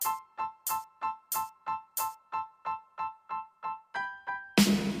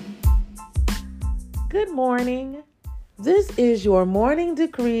Good morning. This is your morning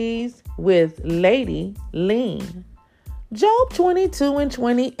decrees with Lady Lean. Job 22 and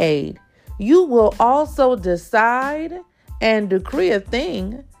 28. You will also decide and decree a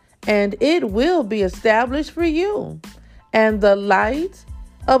thing, and it will be established for you. And the light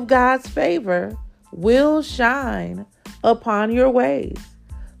of God's favor will shine upon your ways.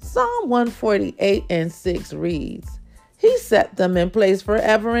 Psalm 148 and 6 reads, He set them in place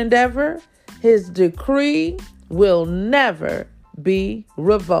forever and ever. His decree will never be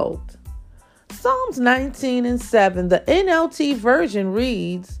revoked. Psalms 19 and 7, the NLT version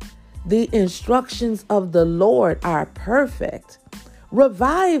reads, The instructions of the Lord are perfect,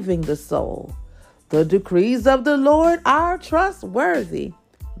 reviving the soul. The decrees of the Lord are trustworthy,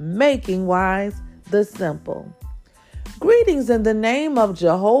 making wise the simple. Greetings in the name of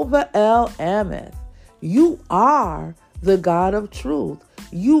Jehovah El Ameth. You are the God of truth.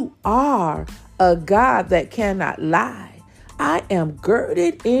 You are a God that cannot lie. I am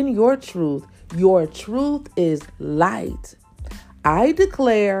girded in your truth. Your truth is light. I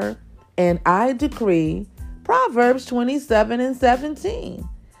declare and I decree Proverbs 27 and 17.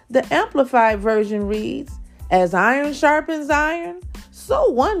 The Amplified version reads, As iron sharpens iron, so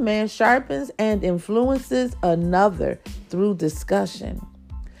one man sharpens and influences another through discussion.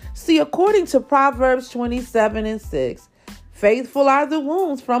 See, according to Proverbs 27 and 6, faithful are the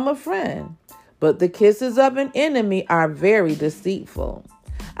wounds from a friend, but the kisses of an enemy are very deceitful.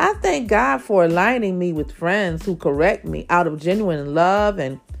 I thank God for aligning me with friends who correct me out of genuine love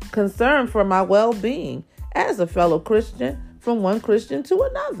and concern for my well-being as a fellow Christian from one Christian to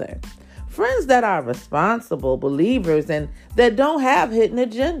another. Friends that are responsible believers and that don't have hidden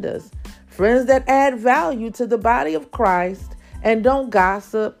agendas. Friends that add value to the body of Christ and don't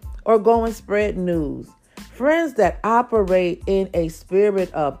gossip or go and spread news. Friends that operate in a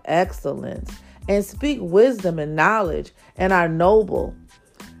spirit of excellence and speak wisdom and knowledge and are noble.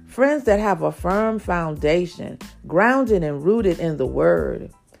 Friends that have a firm foundation, grounded and rooted in the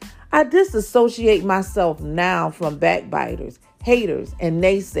word. I disassociate myself now from backbiters, haters, and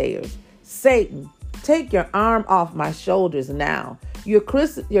naysayers. Satan, take your arm off my shoulders now. Your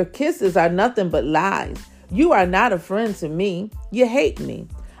kisses are nothing but lies. You are not a friend to me. You hate me.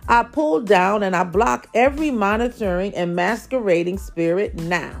 I pull down and I block every monitoring and masquerading spirit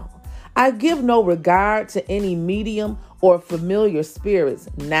now. I give no regard to any medium or familiar spirits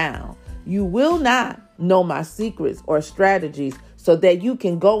now. You will not know my secrets or strategies so that you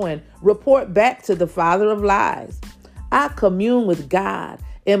can go and report back to the father of lies. I commune with God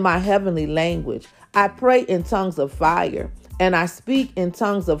in my heavenly language. I pray in tongues of fire and I speak in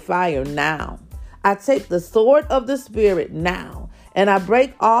tongues of fire now. I take the sword of the Spirit now. And I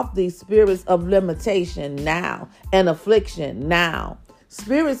break off these spirits of limitation now and affliction now.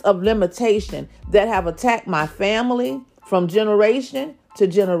 Spirits of limitation that have attacked my family from generation to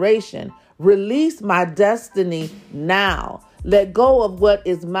generation. Release my destiny now. Let go of what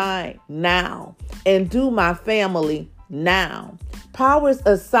is mine now and do my family now. Powers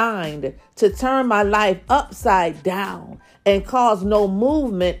assigned to turn my life upside down and cause no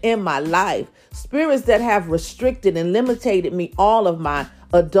movement in my life. Spirits that have restricted and limited me all of my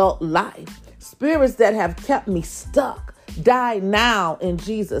adult life. Spirits that have kept me stuck. Die now in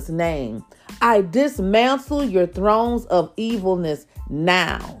Jesus' name. I dismantle your thrones of evilness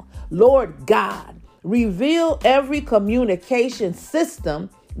now. Lord God, reveal every communication system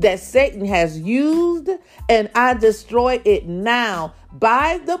that Satan has used, and I destroy it now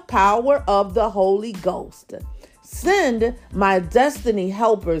by the power of the Holy Ghost. Send my destiny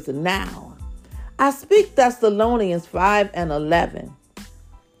helpers now. I speak Thessalonians 5 and 11.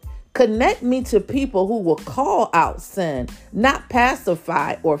 Connect me to people who will call out sin, not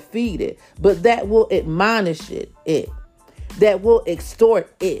pacify or feed it, but that will admonish it, that will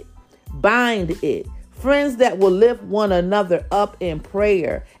extort it, bind it. Friends that will lift one another up in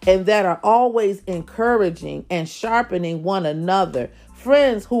prayer and that are always encouraging and sharpening one another.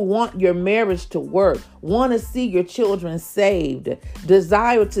 Friends who want your marriage to work, want to see your children saved,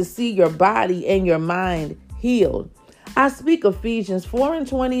 desire to see your body and your mind healed. I speak Ephesians 4 and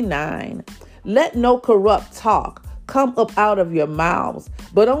 29. Let no corrupt talk come up out of your mouths,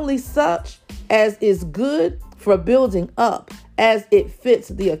 but only such as is good for building up, as it fits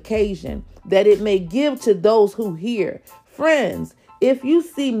the occasion, that it may give to those who hear. Friends, if you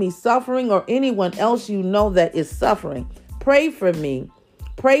see me suffering or anyone else you know that is suffering, pray for me,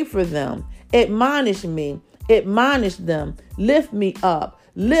 pray for them, admonish me, admonish them, lift me up,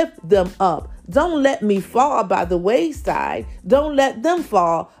 lift them up. Don't let me fall by the wayside. Don't let them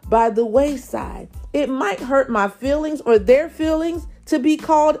fall by the wayside. It might hurt my feelings or their feelings to be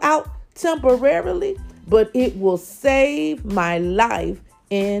called out temporarily, but it will save my life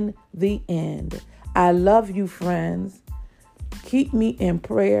in the end. I love you, friends. Keep me in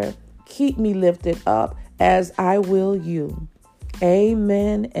prayer. Keep me lifted up as I will you.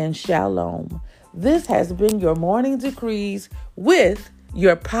 Amen and shalom. This has been your Morning Decrees with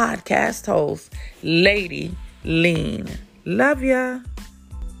your podcast host, Lady Lean. Love ya.